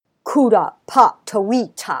Kuda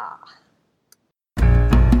Patawita.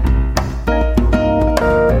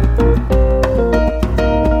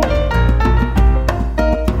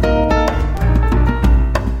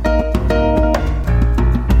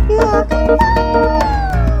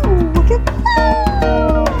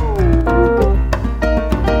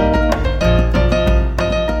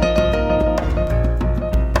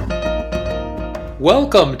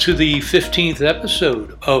 Welcome to the 15th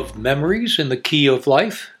episode of Memories in the Key of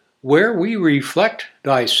Life, where we reflect,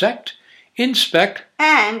 dissect, inspect,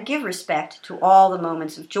 and give respect to all the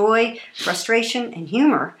moments of joy, frustration, and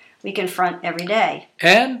humor we confront every day.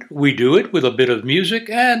 And we do it with a bit of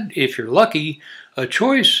music and, if you're lucky, a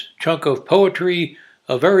choice chunk of poetry,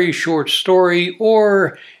 a very short story,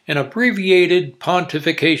 or an abbreviated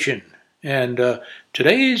pontification. And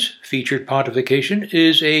today's featured pontification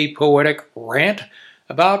is a poetic rant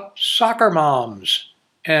about soccer moms.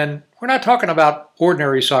 And we're not talking about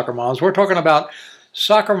ordinary soccer moms. We're talking about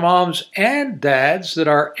soccer moms and dads that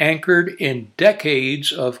are anchored in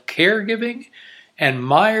decades of caregiving and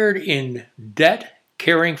mired in debt,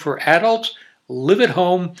 caring for adults,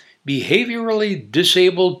 live-at-home, behaviorally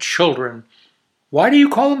disabled children. Why do you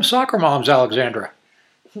call them soccer moms, Alexandra?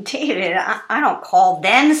 David, I don't call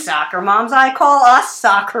them soccer moms. I call us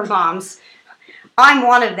soccer moms. I'm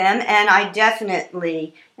one of them, and I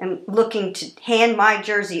definitely am looking to hand my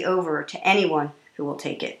jersey over to anyone who will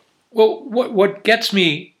take it. Well, what gets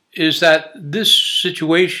me is that this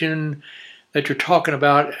situation that you're talking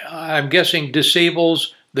about, I'm guessing,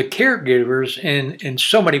 disables the caregivers in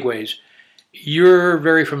so many ways. You're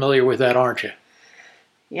very familiar with that, aren't you?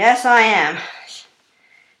 Yes, I am.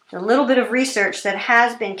 The little bit of research that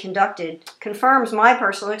has been conducted confirms my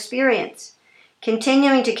personal experience.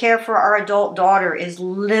 Continuing to care for our adult daughter is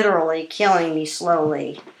literally killing me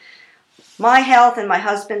slowly. My health and my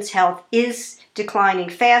husband's health is declining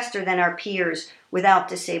faster than our peers without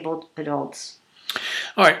disabled adults.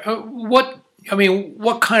 All right. What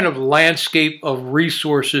kind of landscape of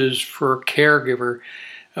resources for a caregiver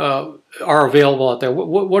are available out there?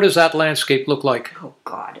 What does that landscape look like? Oh,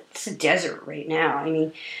 God, it's a desert right now.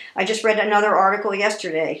 I just read another article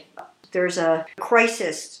yesterday. There's a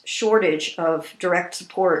crisis shortage of direct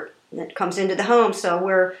support that comes into the home, so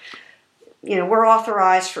we're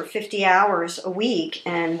authorized for 50 hours a week,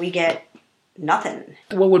 and we get nothing.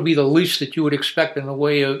 What would be the least that you would expect in the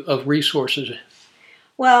way of resources?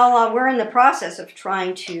 Well, we're in the process of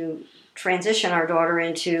trying to transition our daughter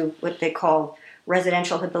into what they call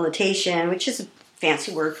residential habilitation, which is a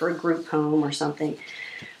fancy word for a group home or something.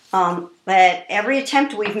 But every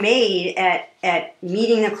attempt we've made at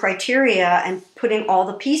meeting the criteria and putting all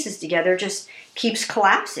the pieces together just keeps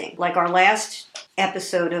collapsing. Like our last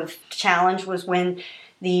episode of Challenge was when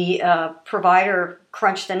the provider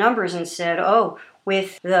crunched the numbers and said, oh,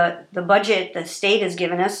 with the budget the state has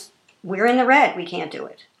given us, we're in the red, we can't do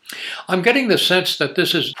it. I'm getting the sense that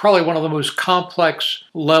this is probably one of the most complex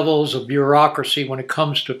levels of bureaucracy when it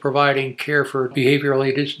comes to providing care for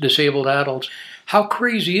behaviorally disabled adults. How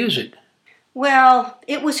crazy is it? Well,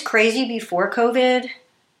 it was crazy before COVID,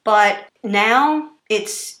 but now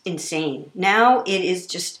it's insane. Now it is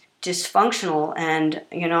just dysfunctional, and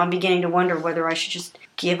I'm beginning to wonder whether I should just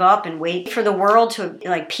give up and wait for the world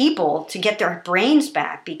people to get their brains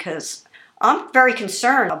back, because I'm very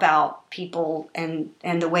concerned about people and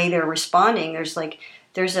the way they're responding.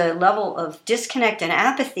 There's a level of disconnect and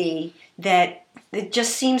apathy that it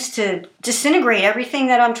just seems to disintegrate everything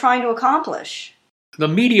that I'm trying to accomplish. The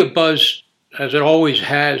media buzz, as it always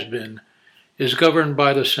has been, is governed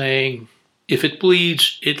by the saying, if it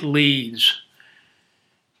bleeds, it leads.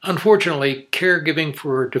 Unfortunately, caregiving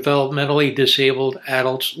for developmentally disabled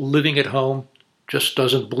adults living at home just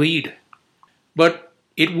doesn't bleed. But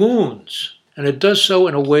it wounds, and it does so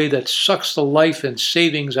in a way that sucks the life and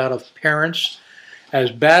savings out of parents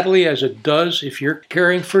as badly as it does if you're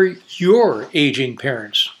caring for your aging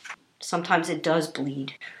parents. Sometimes it does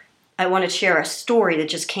bleed. I want to share a story that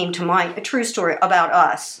just came to mind, a true story about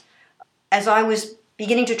us. As I was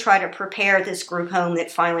beginning to try to prepare this group home that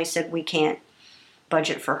finally said we can't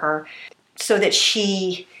budget for her, so that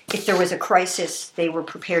if there was a crisis, they were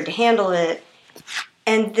prepared to handle it.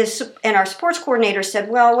 And our sports coordinator said,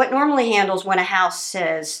 well, what normally handles when a house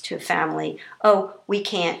says to a family, oh, we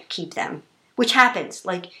can't keep them, which happens.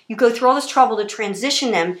 You go through all this trouble to transition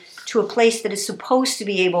them to a place that is supposed to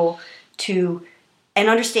be able to and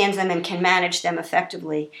understands them and can manage them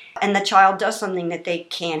effectively. And the child does something that they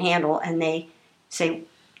can't handle, and they say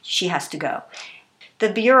she has to go. The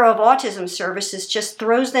Bureau of Autism Services just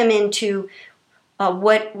throws them into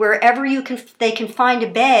wherever they can find a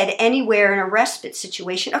bed anywhere in a respite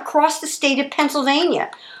situation across the state of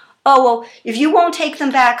Pennsylvania. Oh, well, if you won't take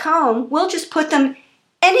them back home, we'll just put them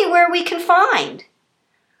anywhere we can find.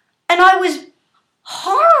 And I was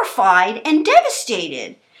horrified and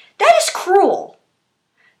devastated. That is cruel.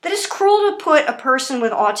 That is cruel to put a person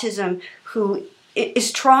with autism who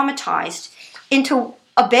is traumatized into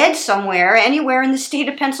a bed somewhere, anywhere in the state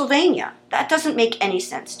of Pennsylvania. That doesn't make any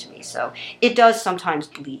sense to me. So it does sometimes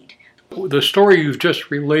bleed. The story you've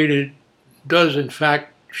just related does, in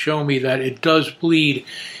fact, show me that it does bleed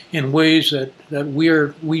in ways that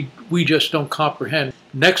we just don't comprehend.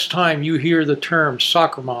 Next time you hear the term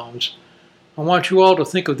soccer moms, I want you all to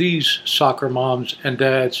think of these soccer moms and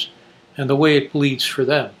dads and the way it bleeds for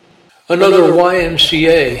them. Another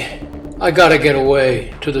YMCA. I gotta get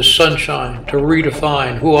away to the sunshine to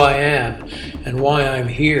redefine who I am and why I'm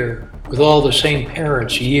here with all the same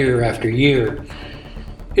parents year after year.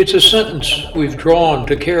 It's a sentence we've drawn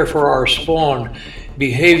to care for our spawn,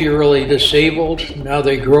 behaviorally disabled. Now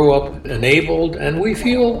they grow up enabled, and we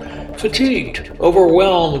feel fatigued,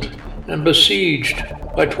 overwhelmed, and besieged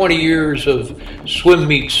by 20 years of swim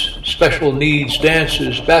meets, special needs,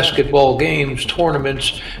 dances, basketball games,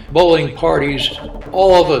 tournaments, bowling parties,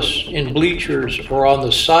 all of us in bleachers or on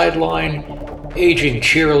the sideline, aging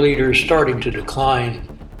cheerleaders starting to decline.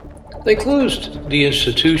 They closed the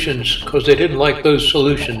institutions because they didn't like those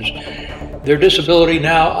solutions. Their disability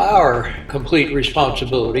now our complete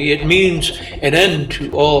responsibility. It means an end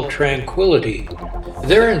to all tranquility.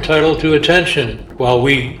 They're entitled to attention while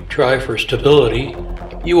we try for stability.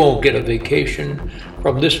 You won't get a vacation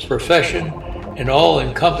from this profession, an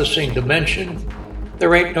all-encompassing dimension.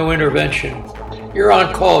 There ain't no intervention. You're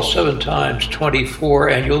on call 7 times 24,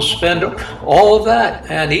 and you'll spend all of that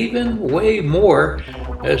and even way more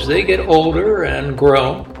as they get older and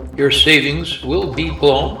grown. Your savings will be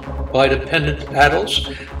blown by dependent adults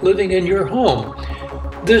living in your home.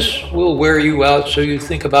 This will wear you out, so you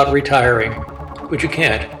think about retiring, but you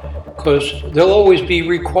can't, because they'll always be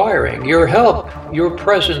requiring your help, your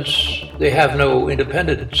presence. They have no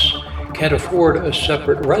independence, can't afford a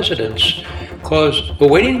separate residence, because the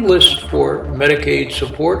waiting list for Medicaid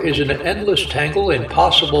support is an endless tangle,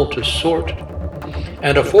 impossible to sort.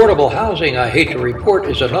 And affordable housing, I hate to report,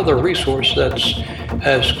 is another resource that's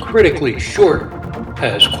as critically short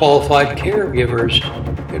as qualified caregivers.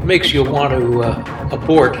 It makes you want to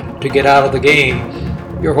abort to get out of the game.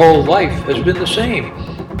 Your whole life has been the same,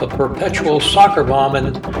 a perpetual soccer mom,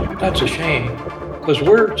 and that's a shame, because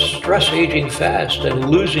we're stress aging fast and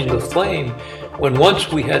losing the flame. When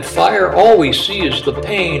once we had fire, all we see is the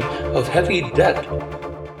pain of heavy debt.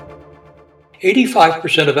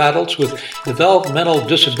 85% of adults with developmental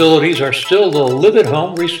disabilities are still the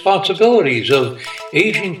live-at-home responsibilities of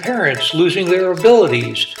aging parents losing their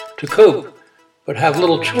abilities to cope, but have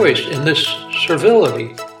little choice in this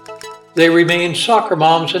servility. They remain soccer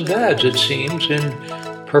moms and dads, it seems, in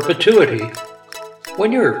perpetuity.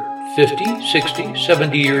 When you're 50, 60,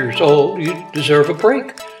 70 years old, you deserve a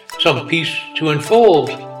break, some peace to unfold,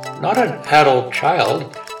 not an adult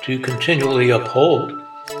child to continually uphold.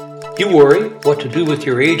 You worry what to do with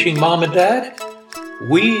your aging mom and dad?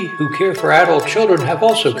 We who care for adult children have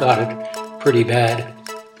also got it pretty bad.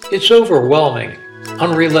 It's overwhelming,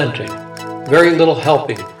 unrelenting, very little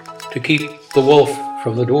helping to keep the wolf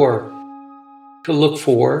from the door. To look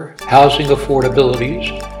for housing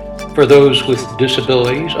affordabilities for those with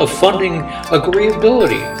disabilities, of funding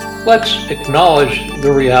agreeability. Let's acknowledge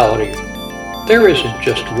the reality. There isn't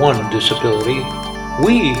just one disability.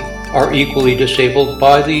 We are equally disabled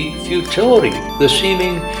by the futility, the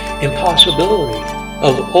seeming impossibility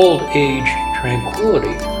of old age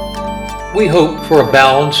tranquility. We hope for a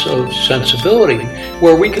balance of sensibility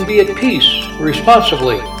where we can be at peace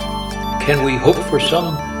responsibly. Can we hope for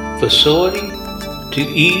some facility to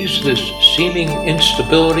ease this seeming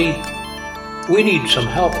instability? We need some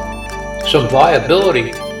help, some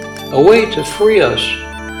viability, a way to free us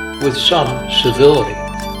with some civility.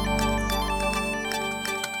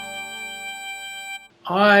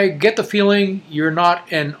 I get the feeling you're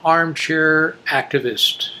not an armchair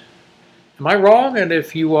activist. Am I wrong? And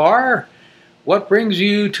if you are, what brings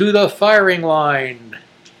you to the firing line?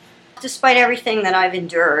 Despite everything that I've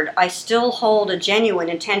endured, I still hold a genuine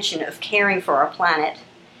intention of caring for our planet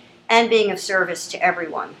and being of service to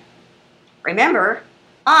everyone. Remember,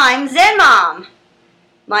 I'm Zen Mom.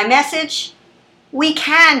 My message, we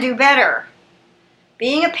can do better.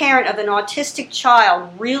 Being a parent of an autistic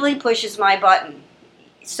child really pushes my button.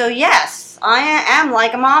 So yes, I am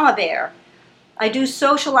like a mama bear. I do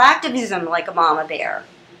social activism like a mama bear.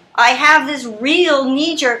 I have this real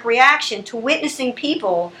knee-jerk reaction to witnessing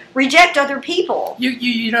people reject other people.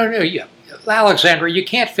 You don't know, yeah. Alexandra, you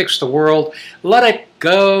can't fix the world. Let it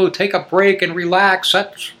go, take a break and relax.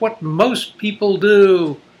 That's what most people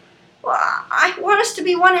do. Well, I want us to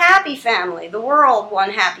be one happy family, the world one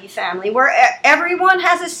happy family, where everyone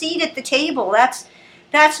has a seat at the table.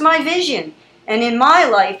 That's my vision. And in my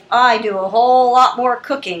life, I do a whole lot more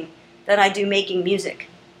cooking than I do making music.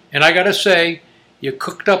 And I gotta say, you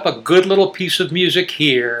cooked up a good little piece of music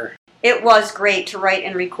here. It was great to write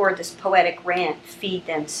and record this poetic rant, Feed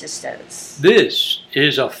Them Sisters. This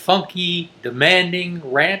is a funky, demanding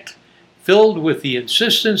rant filled with the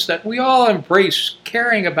insistence that we all embrace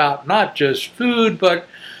caring about not just food, but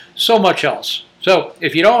so much else. So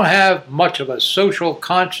if you don't have much of a social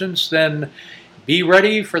conscience, then be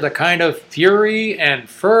ready for the kind of fury and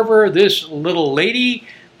fervor this little lady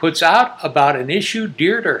puts out about an issue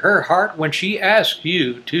dear to her heart when she asks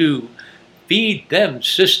you to feed them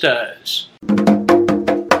sisters.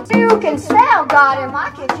 You can smell God in my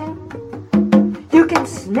kitchen. You can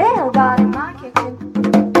smell God in my kitchen.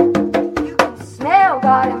 You can smell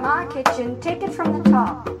God in my kitchen. Take it from the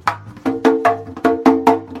top.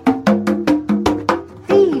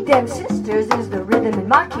 Feed them sisters is the rhythm in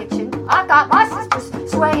my kitchen. I got my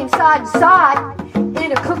sisters swaying side to side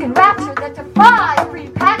in a cooking rapture that defies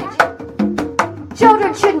prepackaging.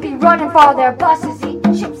 Children shouldn't be running for their buses,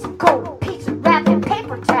 eating chips and cold pizza wrapped in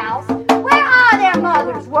paper towels. Where are their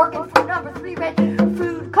mothers working for number 3 Red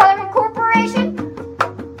Food Coloring Corporation?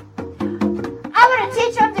 I want to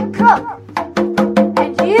teach them to cook.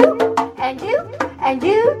 And you, and you, and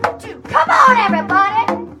you too. Come on, everybody.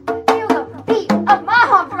 Feel the beat of my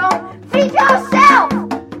humdrum. Feed yourself.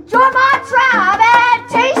 Join my tribe and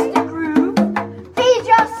taste the groove. Feed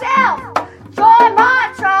yourself. Join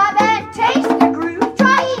my tribe and taste the groove.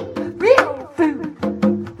 Try eating real food.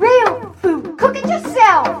 Real food. Cook it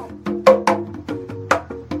yourself.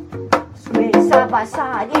 Sway side by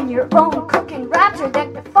side in your own cooking rapture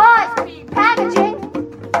that defies repackaging.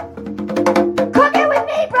 Cook it with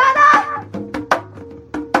me, brother.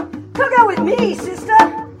 Cook it with me, sister.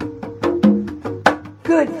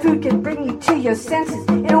 Good food can bring you to your senses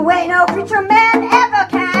in a way no creature man ever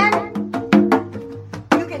can.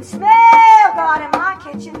 You can smell God in my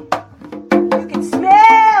kitchen. You can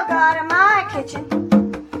smell God in my kitchen.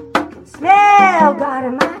 You can smell God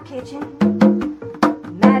in my kitchen.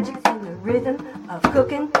 The magic's in the rhythm of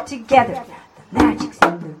cooking together. The magic's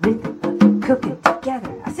in the rhythm of cooking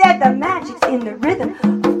together. I said the magic's in the rhythm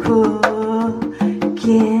of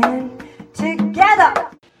cooking together.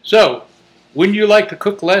 So, wouldn't you like to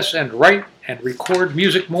cook less and write and record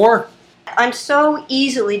music more? I'm so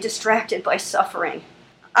easily distracted by suffering.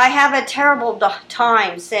 I have a terrible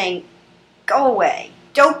time saying, go away,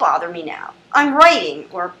 don't bother me now. I'm writing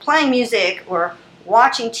or playing music or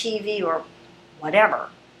watching TV or whatever.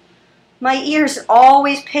 My ears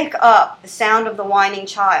always pick up the sound of the whining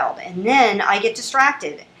child, and then I get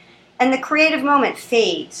distracted, and the creative moment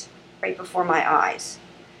fades right before my eyes.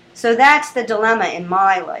 So that's the dilemma in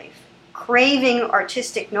my life. Craving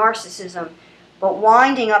artistic narcissism, but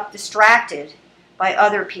winding up distracted by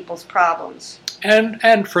other people's problems.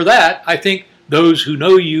 And for that, I think those who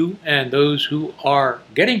know you and those who are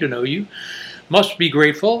getting to know you must be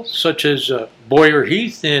grateful, such as Boyer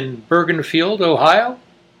Heath in Bergenfield, Ohio,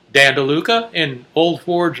 Dan DeLuca in Old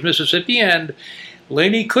Forge, Mississippi, and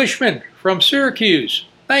Lainey Cushman from Syracuse.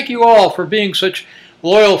 Thank you all for being such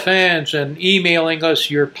loyal fans and emailing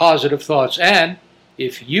us your positive thoughts. And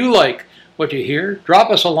if you like what you hear, drop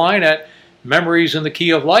us a line at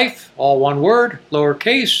memoriesinthekeyoflife, all one word,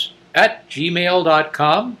 lowercase,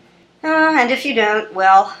 @gmail.com. And if you don't,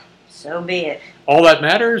 well, so be it. All that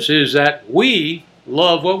matters is that we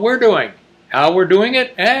love what we're doing, how we're doing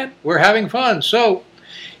it, and we're having fun. So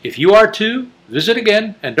if you are too, visit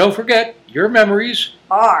again, and don't forget, your memories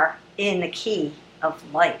Are in the key of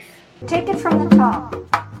life. Take it from the top.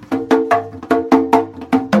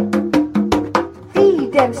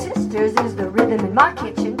 Feed them sisters is the rhythm in my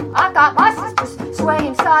kitchen. I got my sisters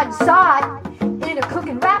swaying side to side